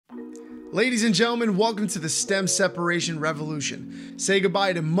Ladies and gentlemen, welcome to the stem separation revolution. Say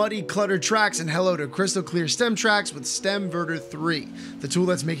goodbye to muddy, cluttered tracks and hello to crystal clear stem tracks with Stemverter 3, the tool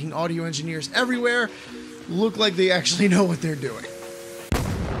that's making audio engineers everywhere look like they actually know what they're doing.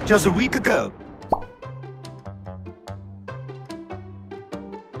 Just a week ago.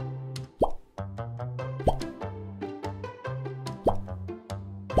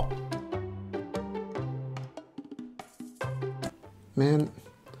 Man,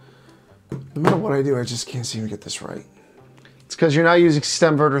 no matter what I do, I just can't seem to get this right. It's because you're not using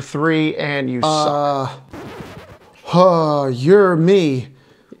Stemverter 3 and you suck. You're me.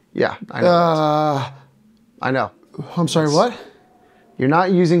 Yeah, I know. I know. I'm sorry, what? You're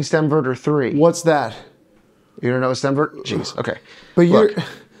not using Stemverter 3. What's that? You don't know Stemverter? Jeez, okay. But Look,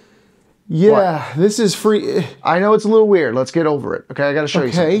 yeah, what? This is free. I know it's a little weird. Let's get over it. Okay, I gotta show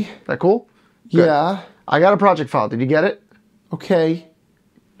you something. Is that cool? Good. Yeah. I got a project file. Did you get it? Okay.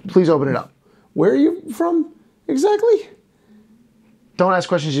 Please open it up. Where are you from exactly? Don't ask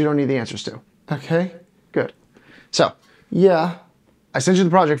questions you don't need the answers to. Okay. Good. So. Yeah. I sent you the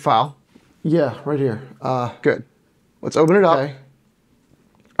project file. Yeah, right here. Good. Let's open it up.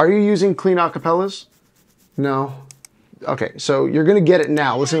 Are you using clean acapellas? No. Okay, so you're gonna get it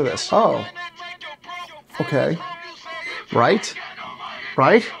now. Listen to this. Oh. Okay. Right?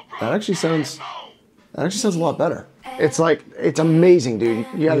 Right? That actually sounds a lot better. It's like, it's amazing, dude.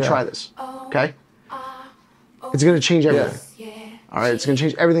 You gotta try this, okay? It's gonna change everything. All right, it's gonna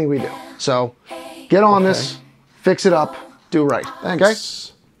change everything we do. So, get on this, fix it up, do it right.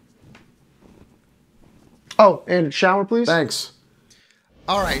 Thanks. Okay? Oh, and shower, please. Thanks.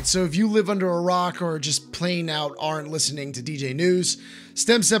 All right, so if you live under a rock or just plain out aren't listening to DJ News,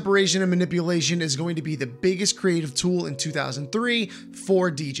 stem separation and manipulation is going to be the biggest creative tool in 2003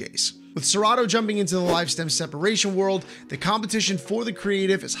 for DJs. With Serato jumping into the live stem separation world, the competition for the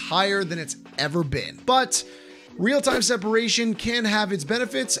creative is higher than it's ever been. But real-time separation can have its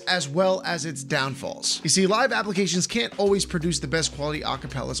benefits as well as its downfalls. You see, live applications can't always produce the best quality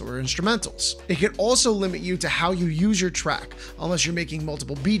acapellas or instrumentals. It can also limit you to how you use your track, unless you're making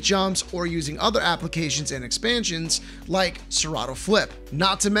multiple beat jumps or using other applications and expansions like Serato Flip,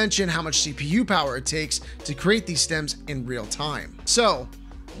 not to mention how much CPU power it takes to create these stems in real time. So,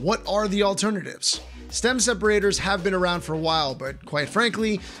 what are the alternatives? Stem separators have been around for a while, but quite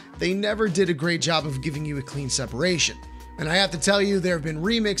frankly, they never did a great job of giving you a clean separation. And I have to tell you, there have been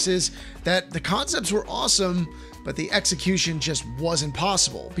remixes that the concepts were awesome, but the execution just wasn't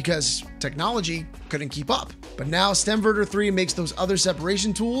possible because technology couldn't keep up. But now Stemverter 3 makes those other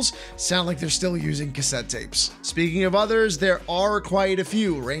separation tools sound like they're still using cassette tapes. Speaking of others, there are quite a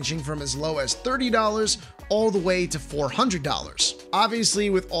few, ranging from as low as $30 all the way to $400. Obviously,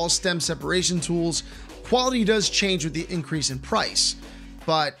 with all stem separation tools, quality does change with the increase in price,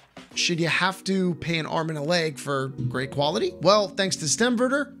 but should you have to pay an arm and a leg for great quality? Well, thanks to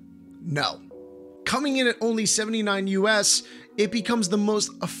Stemverter, no. Coming in at only $79 US, it becomes the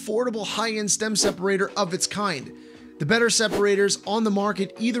most affordable high-end stem separator of its kind. The better separators on the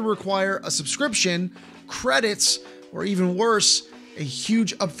market either require a subscription, credits, or even worse, a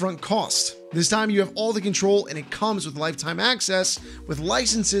huge upfront cost. This time you have all the control and it comes with lifetime access with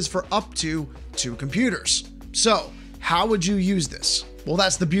licenses for up to 2 computers. So, how would you use this? Well,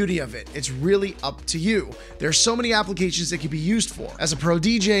 that's the beauty of it. It's really up to you. There's so many applications it can be used for. As a pro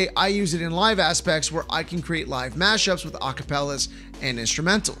DJ, I use it in live aspects where I can create live mashups with acapellas and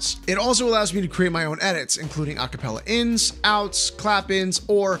instrumentals. It also allows me to create my own edits, including acapella ins, outs, clap ins,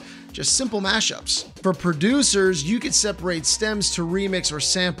 or just simple mashups. For producers, you can separate stems to remix or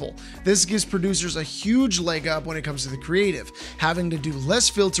sample. This gives producers a huge leg up when it comes to the creative, having to do less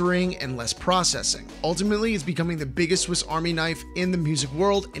filtering and less processing. Ultimately, it's becoming the biggest Swiss Army knife in the music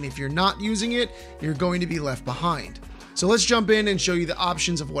world, and if you're not using it, you're going to be left behind. So let's jump in and show you the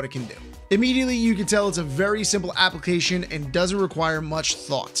options of what it can do. Immediately, you can tell it's a very simple application and doesn't require much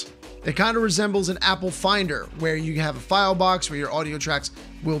thought. It kind of resembles an Apple Finder, where you have a file box where your audio tracks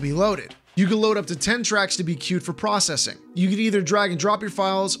will be loaded. You can load up to 10 tracks to be queued for processing. You can either drag and drop your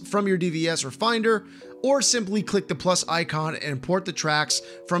files from your DVS or Finder, or simply click the plus icon and import the tracks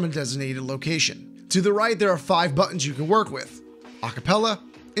from a designated location. To the right, there are 5 buttons you can work with: acapella,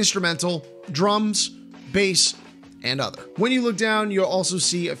 instrumental, drums, bass, and other. When you look down, you'll also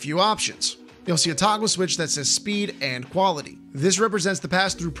see a few options. You'll see a toggle switch that says speed and quality. This represents the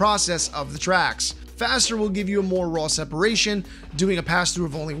pass-through process of the tracks. Faster will give you a more raw separation, doing a pass-through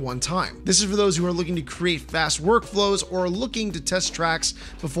of only one time. This is for those who are looking to create fast workflows or are looking to test tracks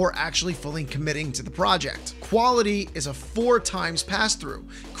before actually fully committing to the project. Quality is a 4 times pass-through,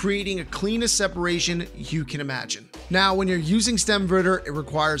 creating a cleanest separation you can imagine. Now, when you're using Stemverter, it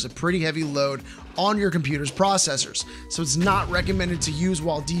requires a pretty heavy load on your computer's processors, so it's not recommended to use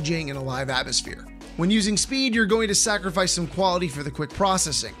while DJing in a live atmosphere. When using speed, you're going to sacrifice some quality for the quick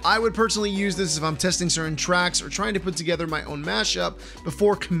processing. I would personally use this if I'm testing certain tracks or trying to put together my own mashup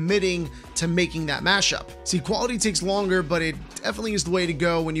before committing to making that mashup. See, quality takes longer, but it definitely is the way to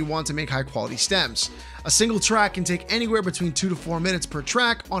go when you want to make high quality stems. A single track can take anywhere between 2 to 4 minutes per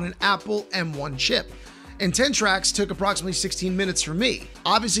track on an Apple M1 chip. And 10 tracks took approximately 16 minutes for me.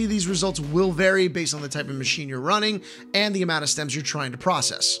 Obviously, these results will vary based on the type of machine you're running and the amount of stems you're trying to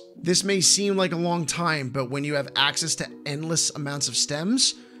process. This may seem like a long time, but when you have access to endless amounts of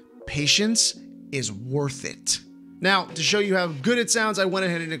stems, patience is worth it. Now, to show you how good it sounds, I went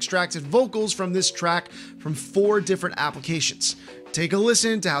ahead and extracted vocals from this track from 4 different applications. Take a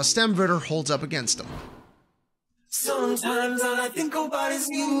listen to how Stemverter holds up against them. Sometimes all I think about is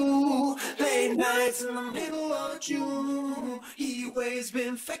you. Late nights in the middle of June. Heat waves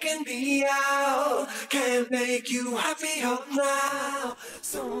been faking me out. Can't make you happier now.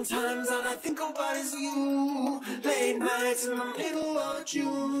 Sometimes all I think about is you. Late nights in the middle of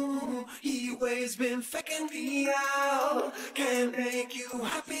June. Heat waves been faking me out. Can't make you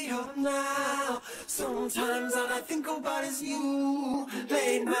happier now. Sometimes all I think about is you.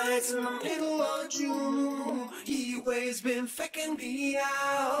 Late nights in the middle of June. Heat waves been faking me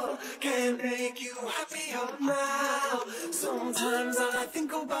out. Can't make you happier now. Sometimes all I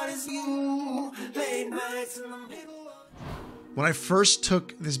think about is you. Late nights in the middle of... When I first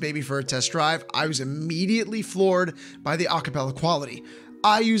took this baby for a test drive, I was immediately floored by the acapella quality.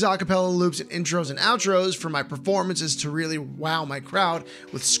 I use acapella loops and intros and outros for my performances to really wow my crowd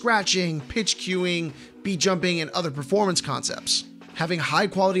with scratching, pitch cueing, beat jumping, and other performance concepts. Having high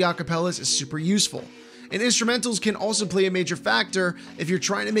quality acapellas is super useful. And instrumentals can also play a major factor if you're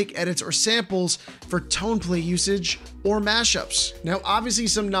trying to make edits or samples for tone play usage or mashups. Now, obviously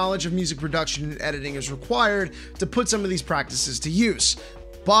some knowledge of music production and editing is required to put some of these practices to use,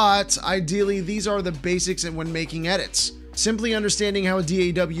 but ideally these are the basics when making edits. Simply understanding how a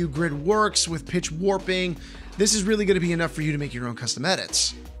DAW grid works with pitch warping, this is really going to be enough for you to make your own custom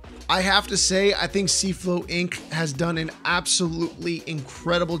edits. I have to say, I think Seaflow Inc. has done an absolutely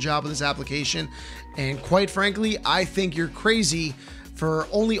incredible job with this application. And quite frankly, I think you're crazy for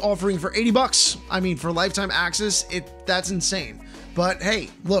only offering for 80 bucks. I mean, for lifetime access, that's insane. But hey,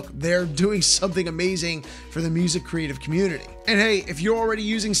 look, they're doing something amazing for the music creative community. And hey, if you're already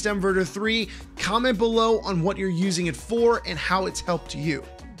using Stemverter 3, comment below on what you're using it for and how it's helped you.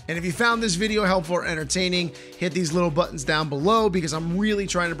 And if you found this video helpful or entertaining, hit these little buttons down below because I'm really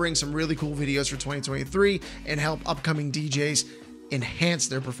trying to bring some really cool videos for 2023 and help upcoming DJs enhance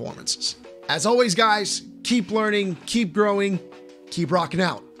their performances. As always, guys, keep learning, keep growing, keep rocking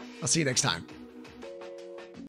out. I'll see you next time.